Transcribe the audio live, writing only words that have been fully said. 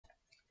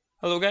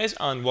Hello guys,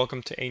 and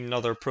welcome to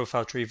another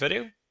ProfileTree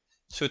video.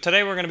 So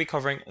today we're going to be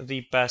covering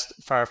the best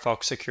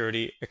Firefox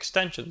security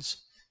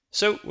extensions.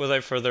 So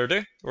without further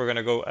ado, we're going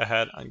to go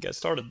ahead and get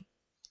started.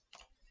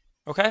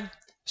 Okay,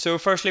 so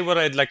firstly what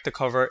I'd like to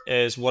cover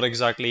is what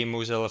exactly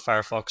Mozilla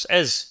Firefox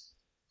is.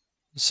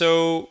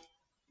 So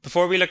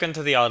before we look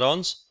into the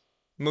add-ons,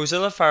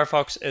 Mozilla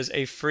Firefox is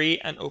a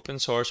free and open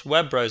source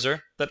web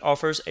browser that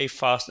offers a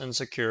fast and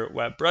secure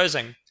web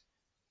browsing.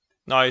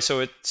 Now, so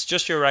it's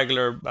just your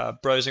regular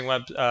browsing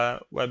web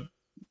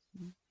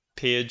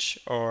page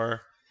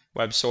or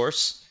web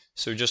source.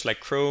 So just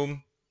like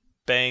Chrome,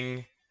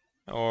 Bing,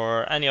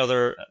 or any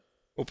other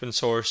open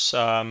source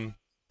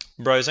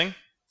browsing,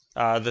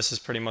 this is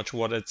pretty much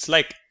what it's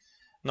like.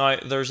 Now,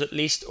 there's at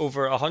least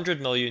over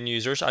 100 million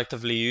users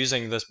actively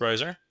using this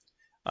browser,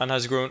 and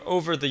has grown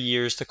over the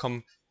years to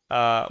become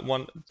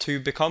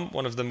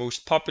one of the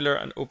most popular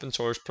and open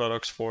source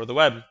products for the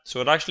web. So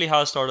it actually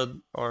has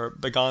started or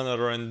began at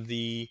around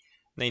the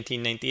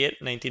 1998,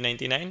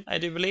 1999, I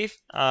do believe,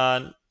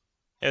 and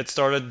it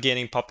started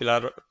gaining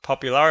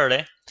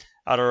popularity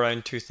at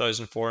around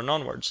 2004 and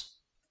onwards.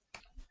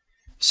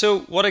 So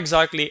what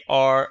exactly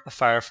are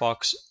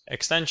Firefox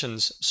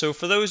extensions? So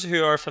for those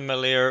who are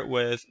familiar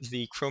with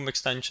the Chrome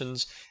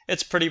extensions,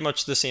 it's pretty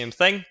much the same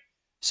thing.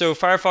 So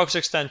Firefox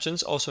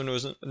extensions, also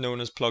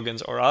known as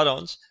plugins or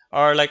add-ons,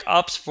 are like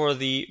apps for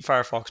the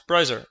Firefox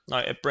browser. Now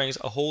it brings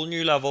a whole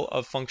new level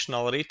of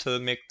functionality to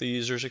make the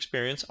user's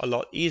experience a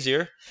lot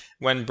easier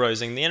when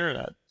browsing the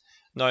internet.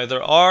 Now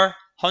there are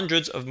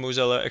hundreds of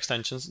Mozilla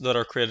extensions that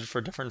are created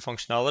for different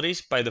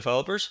functionalities by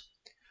developers.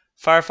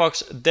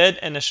 Firefox did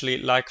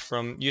initially lack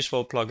from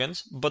useful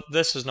plugins, but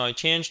this has now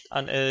changed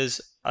and is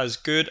as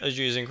good as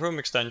using Chrome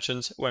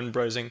extensions when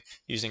browsing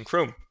using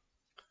Chrome.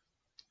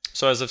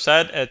 So as I've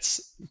said,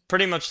 it's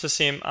pretty much the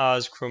same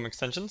as Chrome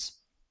extensions.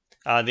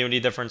 The only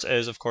difference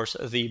is, of course,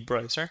 the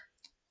browser.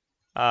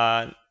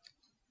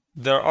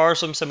 There are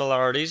some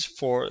similarities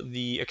for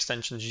the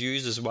extensions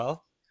used as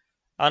well.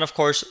 And of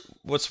course,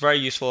 what's very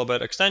useful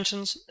about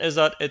extensions is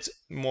that it's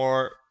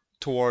more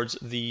towards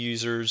the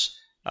user's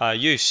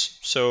use.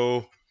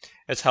 So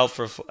it's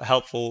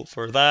helpful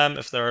for them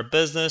if they're a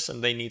business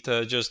and they need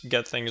to just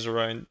get things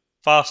around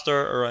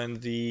faster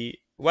around the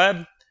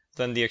web,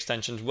 then the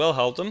extensions will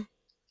help them.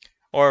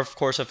 Or of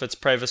course, if it's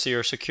privacy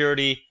or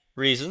security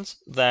reasons,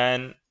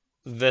 then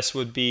this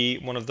would be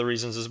one of the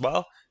reasons as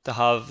well to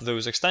have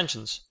those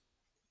extensions.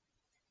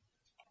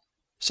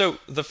 So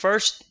the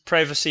first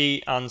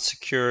privacy and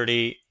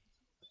security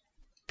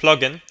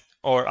plugin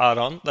or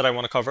add-on that I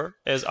want to cover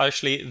is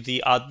actually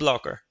the ad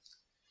blocker.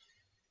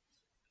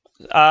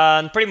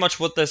 And pretty much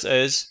what this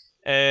is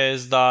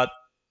that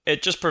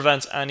it just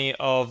prevents any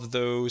of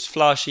those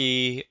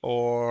flashy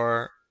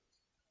or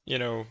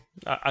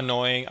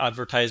annoying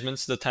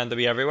advertisements that tend to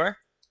be everywhere.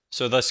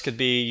 So this could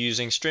be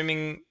using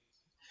streaming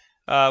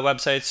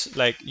websites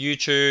like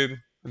YouTube,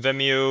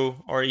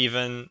 Vimeo, or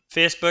even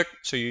Facebook.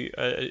 So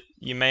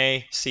you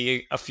may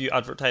see a few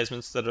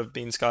advertisements that have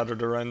been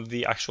scattered around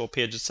the actual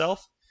page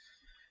itself.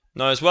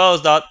 Now, as well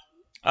as that,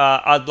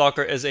 ad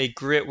blocker is a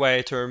great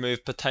way to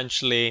remove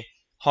potentially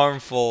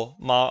harmful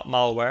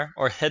malware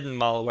or hidden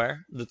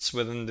malware that's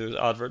within those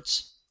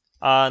adverts.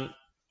 And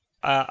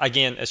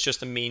again, it's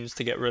just a means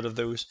to get rid of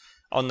those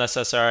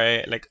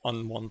unnecessary, like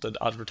unwanted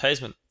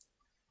advertisement.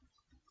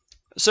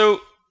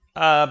 So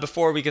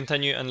before we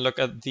continue and look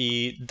at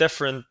the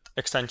different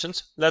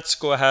extensions, let's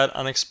go ahead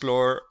and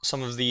explore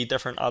some of the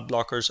different ad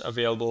blockers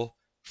available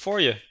for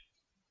you.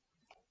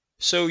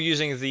 So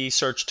using the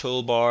search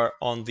toolbar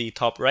on the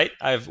top right,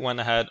 I've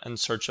went ahead and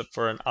searched up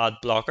for an ad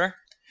blocker.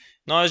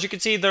 Now, as you can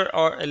see, there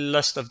are a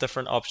list of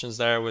different options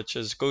there, which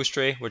is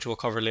Ghostray, which we'll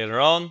cover later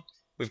on.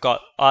 We've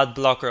got ad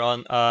blocker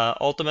on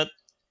Ultimate,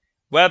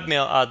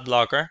 webmail ad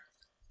blocker,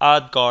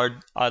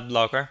 AdGuard ad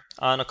blocker,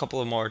 and a couple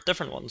of more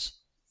different ones.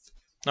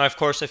 Now, of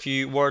course, if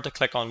you were to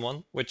click on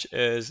one, which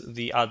is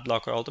the ad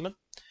blocker Ultimate,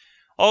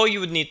 all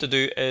you would need to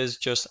do is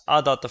just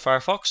add that to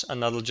Firefox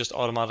and that'll just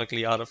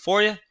automatically add it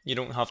for you. You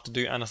don't have to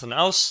do anything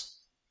else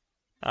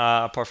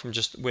apart from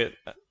just wait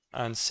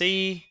and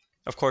see.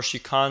 Of course,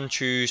 you can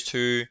choose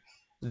to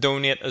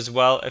donate as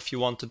well if you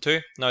wanted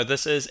to. Now,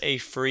 this is a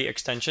free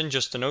extension,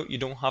 just to note. You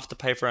don't have to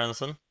pay for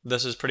anything.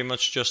 This is pretty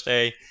much just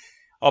a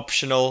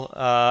optional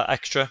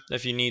extra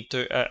if you need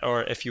to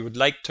or if you would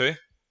like to.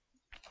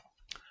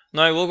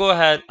 Now, we'll go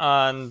ahead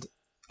and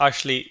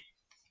actually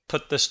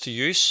put this to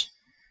use.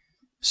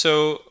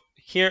 So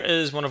here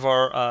is one of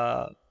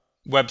our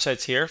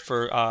websites here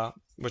for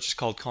which is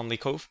called Conley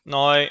Cove.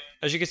 Now,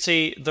 as you can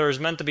see, there's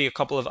meant to be a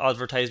couple of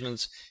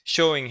advertisements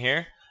showing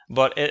here,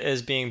 but it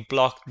is being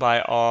blocked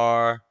by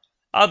our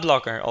ad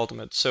blocker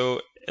Ultimate.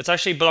 So it's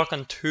actually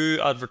blocking two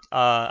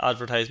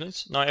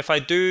advertisements. Now, if I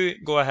do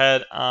go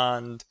ahead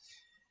and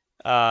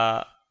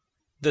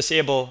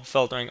disable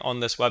filtering on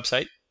this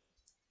website,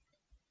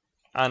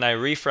 and I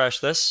refresh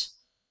this,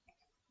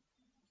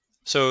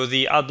 so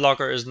the ad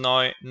blocker is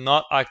now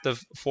not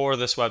active for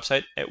this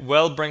website. It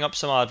will bring up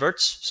some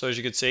adverts. So as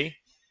you can see,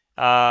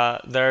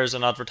 there's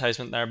an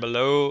advertisement there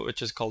below,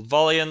 which is called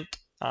Valiant,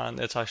 and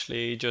it's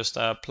actually just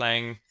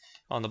playing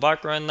on the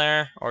background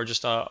there, or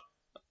just it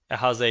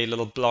has a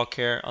little block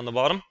here on the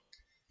bottom.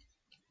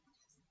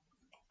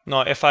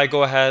 Now if I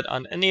go ahead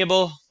and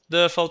enable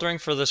the filtering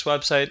for this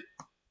website,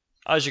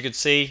 as you can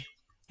see,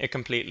 it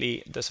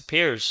completely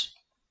disappears.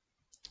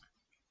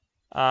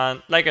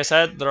 And like I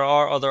said, there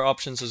are other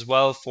options as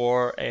well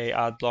for a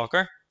ad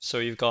blocker. So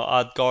you've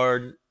got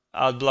AdGuard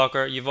ad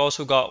blocker. You've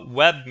also got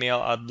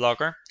webmail ad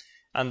blocker,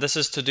 and this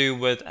is to do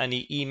with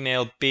any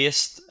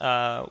email-based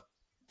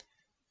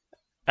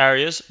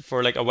areas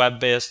for like a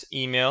web-based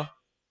email.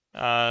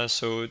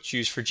 So it's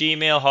used for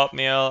Gmail,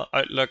 Hotmail,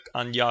 Outlook,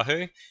 and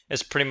Yahoo.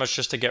 It's pretty much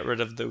just to get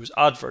rid of those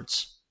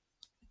adverts.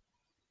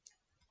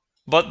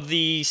 But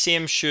the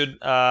same should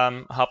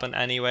happen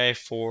anyway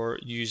for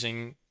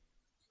using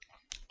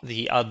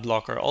the ad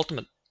blocker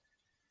ultimate.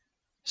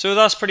 So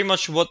that's pretty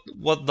much what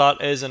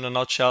that is in a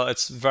nutshell.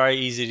 It's very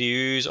easy to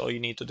use. All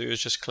you need to do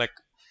is just click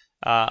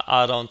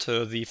add on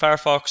to the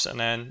Firefox, and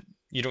then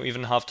you don't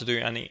even have to do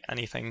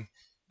anything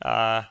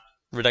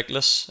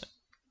ridiculous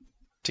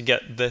to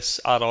get this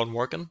add-on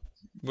working,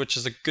 which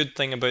is a good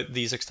thing about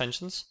these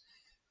extensions.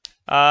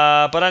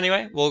 But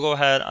anyway, we'll go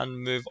ahead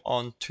and move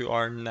on to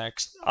our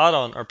next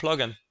add-on or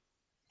plugin.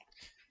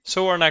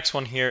 So our next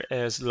one here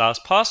is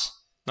LastPass.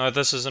 Now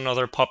this is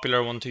another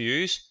popular one to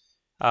use.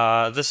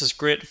 This is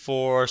great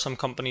for some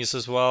companies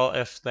as well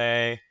if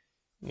they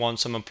want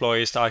some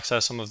employees to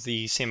access some of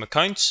the same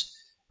accounts.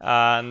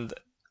 And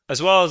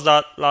as well as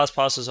that,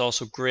 LastPass is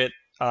also great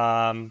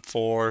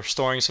for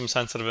storing some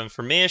sensitive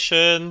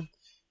information.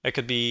 It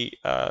could be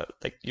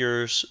like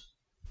your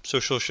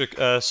social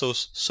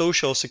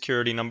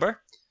security number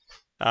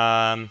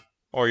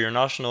or your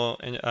national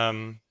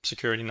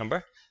security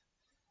number.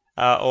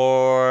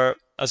 Or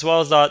as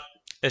well as that,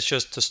 it's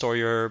just to store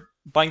your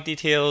bank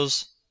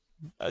details,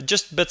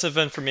 just bits of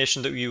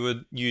information that you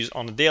would use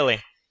on a daily.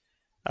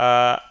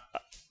 And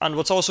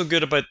what's also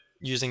good about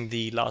using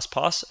the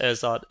LastPass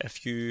is that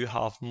if you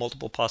have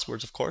multiple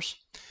passwords, of course,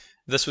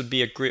 this would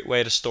be a great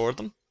way to store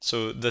them.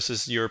 So this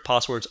is your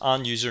passwords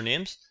and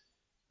usernames.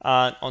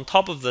 And on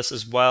top of this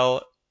as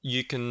well,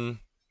 you can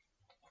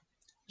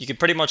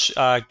pretty much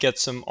get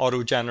some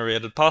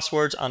auto-generated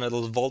passwords, and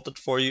it'll vault it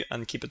for you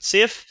and keep it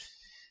safe.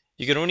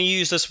 You can only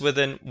use this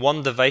within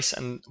one device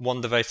and one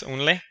device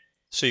only,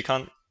 so you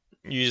can't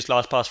use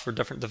LastPass for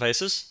different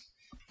devices.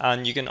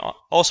 And you can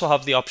also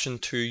have the option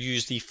to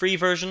use the free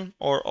version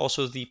or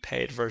also the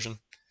paid version.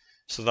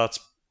 So that's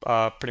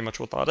pretty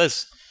much what that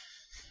is.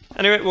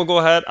 Anyway, we'll go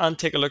ahead and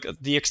take a look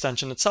at the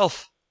extension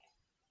itself.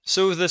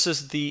 So this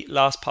is the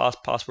LastPass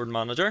Password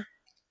Manager.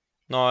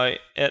 Now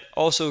it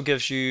also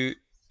gives you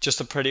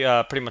just a pretty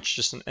much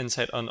just an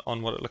insight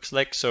on what it looks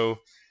like. So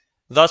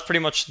that's pretty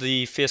much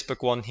the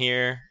Facebook one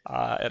here.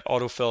 It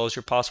autofills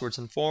your passwords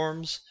and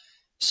forms.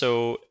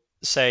 So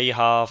say you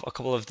have a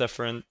couple of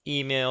different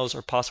emails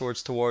or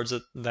passwords towards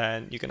it,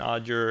 then you can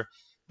add your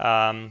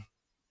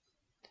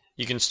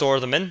you can store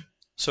them in.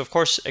 So of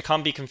course it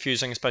can be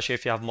confusing, especially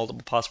if you have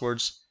multiple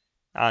passwords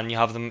and you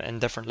have them in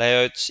different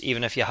layouts.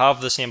 Even if you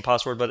have the same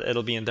password but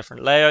it'll be in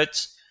different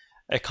layouts,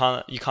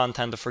 you can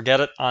tend to forget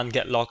it and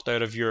get locked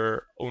out of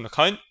your own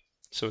account.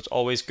 So it's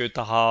always good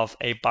to have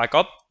a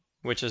backup,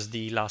 which is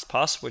the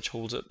LastPass, which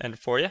holds it in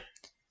for you.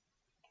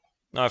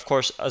 Now, of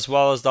course, as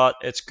well as that,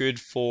 it's good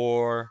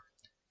for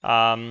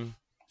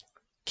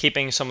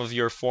keeping some of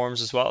your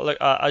forms as well. Like,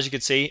 as you can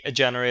see,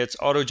 it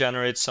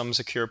auto-generates some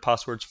secure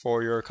passwords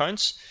for your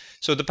accounts.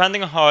 So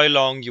depending on how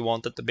long you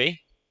want it to be,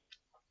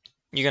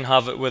 you can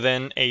have it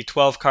within a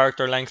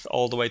 12-character length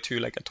all the way to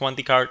like a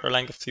 20-character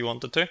length if you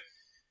wanted to.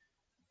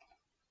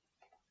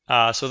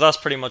 So that's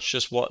pretty much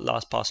just what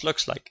LastPass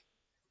looks like.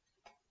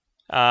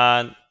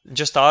 And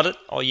just add it,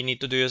 all you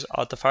need to do is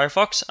add the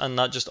Firefox, and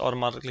that just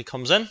automatically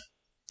comes in,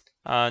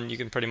 and you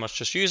can pretty much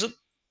just use it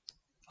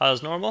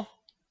as normal.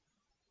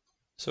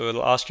 So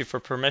it'll ask you for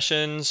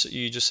permissions,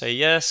 you just say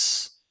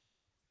yes,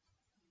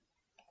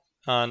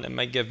 and it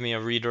might give me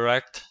a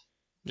redirect,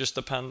 just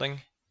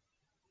depending.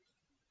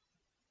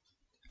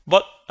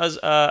 But as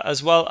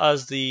well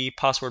as the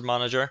password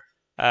manager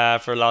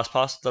for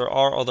LastPass, there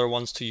are other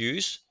ones to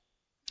use.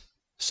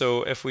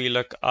 So if we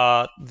look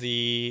at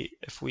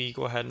if we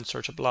go ahead and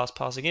search up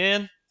LastPass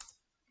again,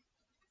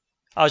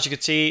 as you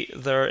can see,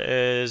 there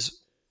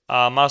is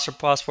a master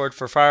password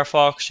for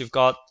Firefox. You've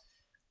got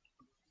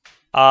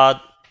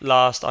add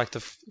last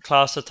active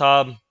class to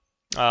tab,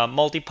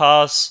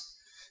 multipass,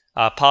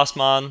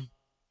 passman.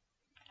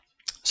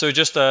 So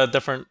just a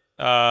different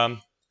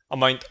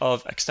amount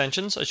of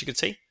extensions, as you can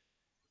see.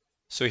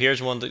 So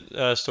here's one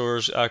that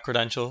stores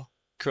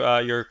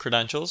your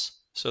credentials.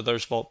 So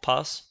there's Vault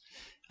Pass.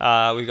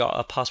 We got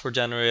a password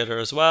generator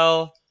as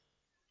well.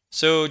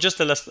 So just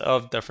a list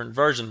of different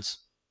versions.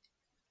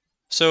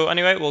 So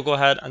anyway, we'll go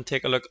ahead and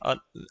take a look at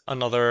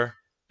another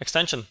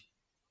extension.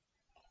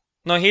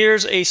 Now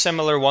here's a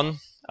similar one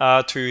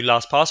to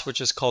LastPass,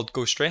 which is called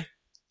Ghostray.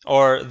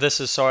 Or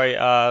this is,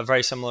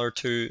 very similar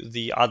to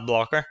the ad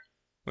blocker,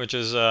 which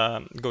is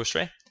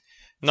Ghostray.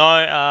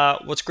 Now,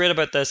 what's great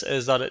about this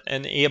is that it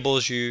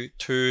enables you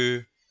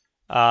to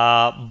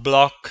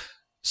block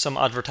some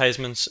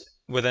advertisements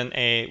within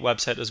a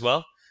website as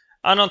well.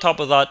 And on top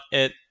of that,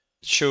 it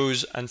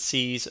shows and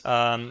sees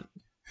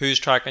who's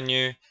tracking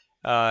you,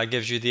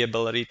 gives you the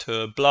ability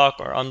to block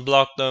or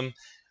unblock them.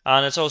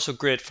 And it's also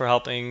great for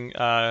helping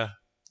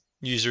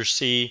users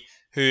see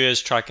who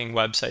is tracking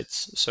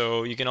websites.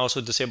 So you can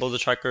also disable the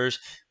trackers,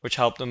 which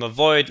help them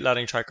avoid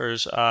letting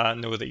trackers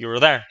know that you were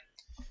there.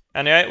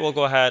 Anyway, we'll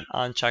go ahead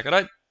and check it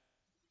out.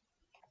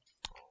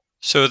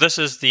 So this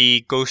is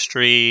the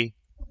Ghosttree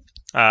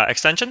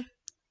extension.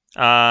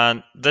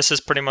 And this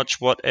is pretty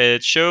much what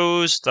it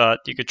shows, that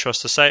you could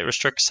trust the site,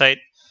 restrict site.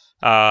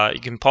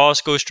 You can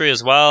pause Ghosttree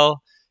as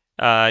well.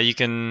 You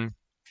can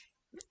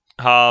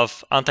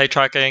have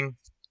anti-tracking,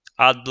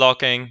 ad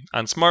blocking,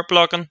 and smart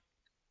blocking.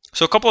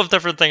 So a couple of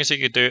different things that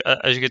you could do.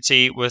 As you can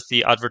see with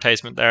the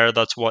advertisement there,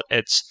 that's what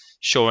it's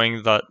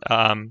showing that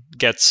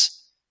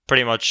gets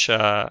pretty much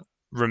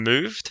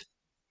removed.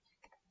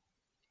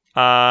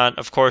 And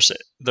of course,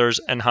 there's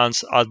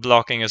enhanced ad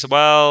blocking as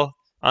well,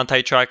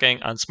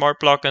 anti-tracking and smart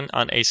blocking,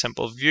 and a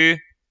simple view.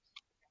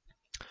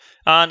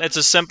 And it's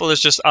as simple as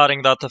just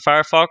adding that to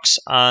Firefox,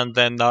 and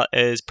then that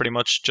is pretty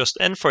much just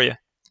in for you.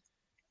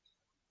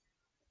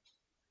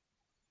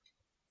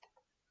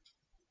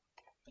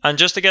 And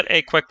just to get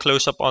a quick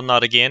close-up on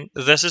that again,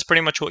 this is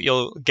pretty much what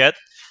you'll get.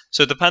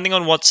 So depending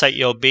on what site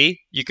you'll be,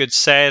 you could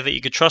say that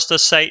you could trust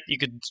this site, you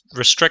could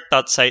restrict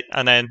that site,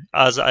 and then,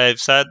 as I've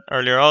said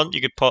earlier on,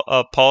 you could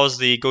pause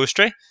the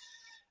Ghosttree.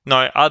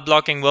 Now, ad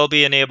blocking will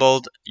be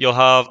enabled, you'll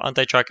have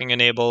anti-tracking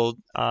enabled,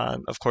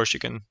 and of course you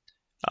can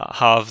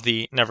have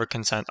the never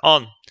consent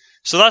on.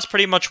 So that's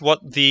pretty much what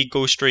the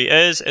Ghosttree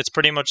is. It's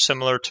pretty much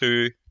similar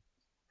to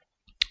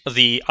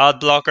the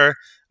ad blocker,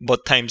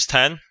 but times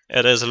 10.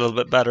 It is a little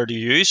bit better to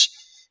use,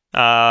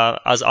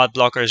 as ad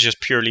blocker is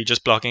just purely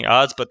just blocking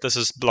ads, but this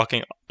is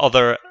blocking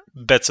other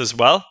bits as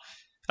well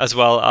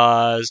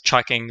as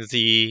tracking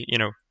the,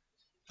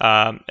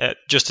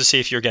 just to see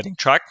if you're getting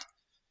tracked.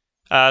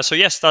 So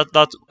yes, that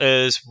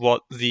is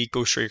what the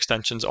Ghosttree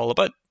extension is all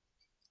about.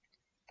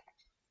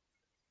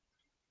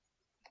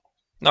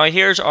 Now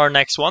here's our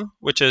next one,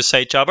 which is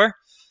SiteJabber.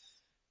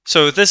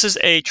 So this is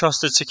a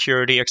trusted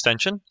security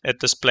extension. It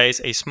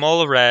displays a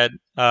small red,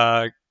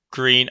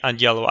 green and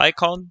yellow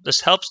icon.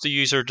 This helps the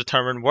user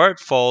determine where it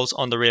falls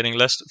on the rating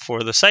list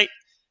for the site.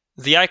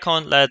 The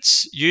icon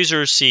lets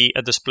users see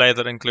a display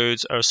that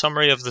includes a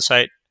summary of the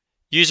site.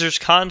 Users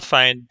can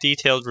find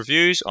detailed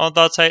reviews on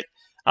that site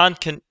and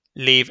can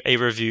leave a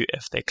review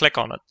if they click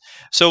on it.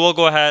 So we'll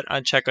go ahead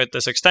and check out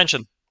this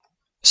extension.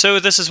 So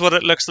this is what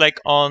it looks like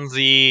on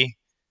the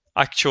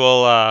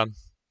actual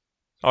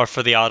or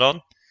for the add-on.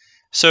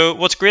 So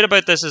what's great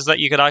about this is that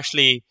you could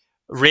actually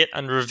rate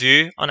and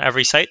review on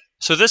every site.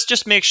 So this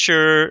just makes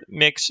you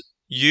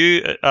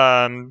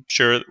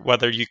sure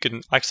whether you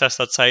can access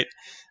that site,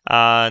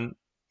 and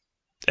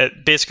it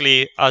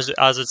basically, as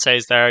it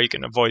says there, you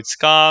can avoid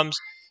scams.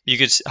 You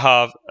could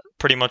have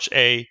pretty much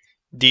a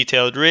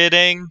detailed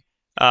rating.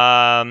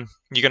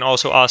 You can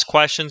also ask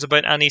questions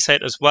about any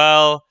site as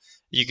well.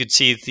 You could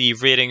see the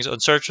ratings on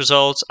search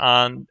results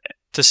and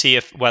to see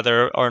if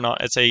whether or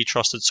not it's a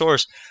trusted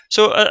source.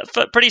 So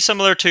pretty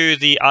similar to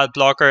the ad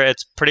blocker,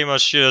 it's pretty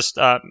much just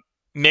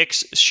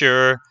makes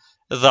sure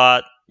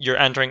that you're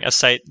entering a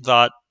site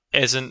that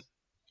isn't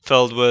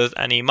filled with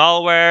any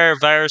malware,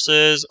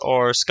 viruses,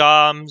 or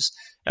scams,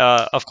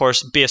 of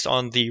course, based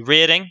on the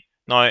rating.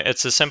 Now,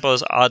 it's as simple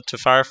as add to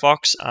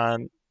Firefox,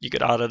 and you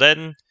could add it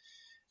in.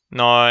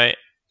 Now,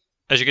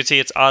 as you can see,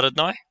 it's added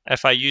now.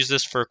 If I use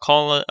this for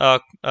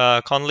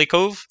Connolly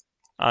Cove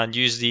and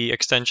use the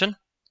extension,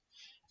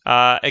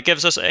 it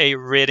gives us a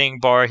rating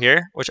bar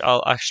here, which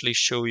I'll actually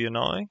show you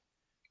now.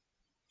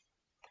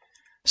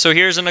 So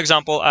here's an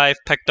example I've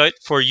picked out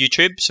for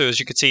YouTube. So as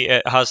you can see,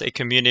 it has a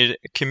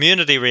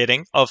community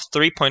rating of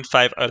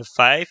 3.5 out of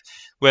 5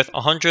 with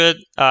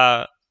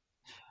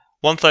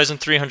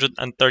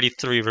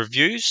 1,333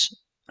 reviews.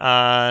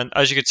 And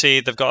as you can see,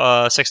 they've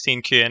got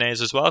 16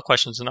 Q&As as well,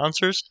 questions and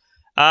answers.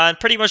 And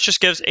pretty much just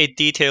gives a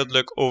detailed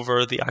look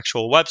over the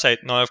actual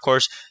website. Now, of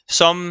course,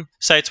 some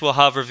sites will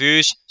have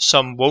reviews,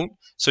 some won't.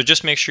 So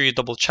just make sure you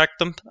double check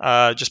them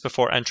just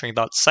before entering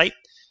that site.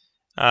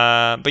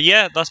 But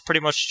yeah, that's pretty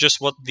much just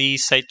what the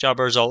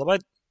SiteJabber is all about.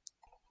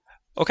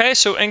 Okay,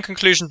 so in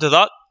conclusion to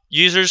that,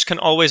 users can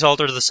always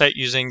alter the site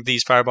using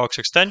these Firefox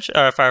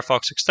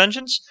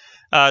extensions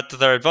to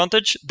their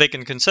advantage. They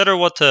can consider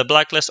what to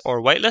blacklist or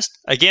whitelist.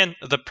 Again,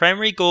 the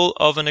primary goal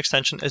of an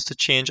extension is to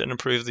change and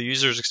improve the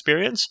user's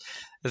experience.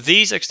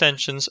 These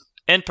extensions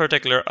in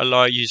particular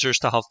allow users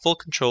to have full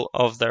control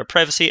of their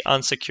privacy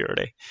and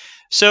security.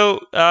 So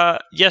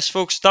yes,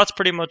 folks, that's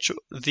pretty much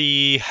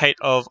the height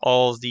of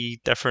all the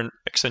different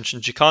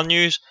extensions you can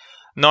use.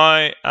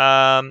 Now,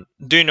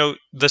 do note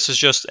this is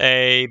just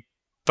a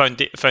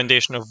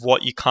foundation of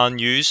what you can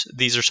use.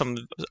 These are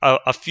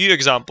a few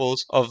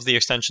examples of the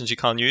extensions you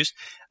can use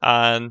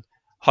and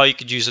how you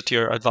could use it to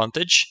your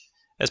advantage,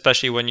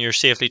 especially when you're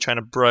safely trying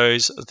to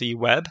browse the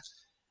web.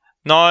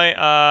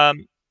 Now,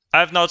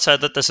 I've not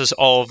said that this is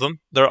all of them.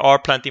 There are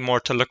plenty more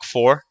to look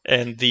for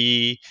in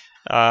the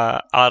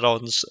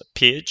add-ons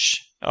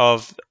page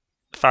of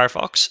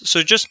Firefox.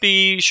 So just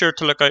be sure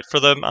to look out for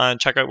them and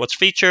check out what's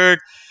featured.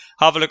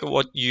 Have a look at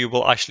what you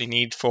will actually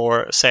need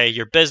for, say,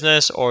 your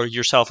business or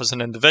yourself as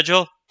an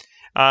individual,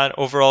 and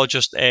overall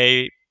just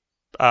a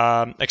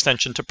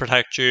extension to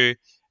protect you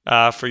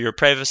for your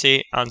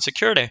privacy and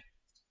security.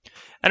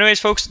 Anyways,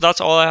 folks,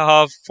 that's all I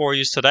have for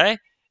you today.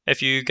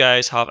 If you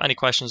guys have any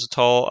questions at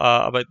all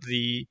about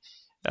the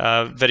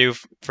video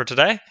for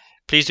today,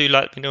 please do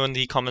let me know in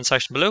the comment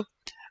section below.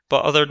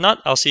 But other than that,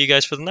 I'll see you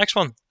guys for the next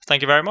one.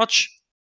 Thank you very much.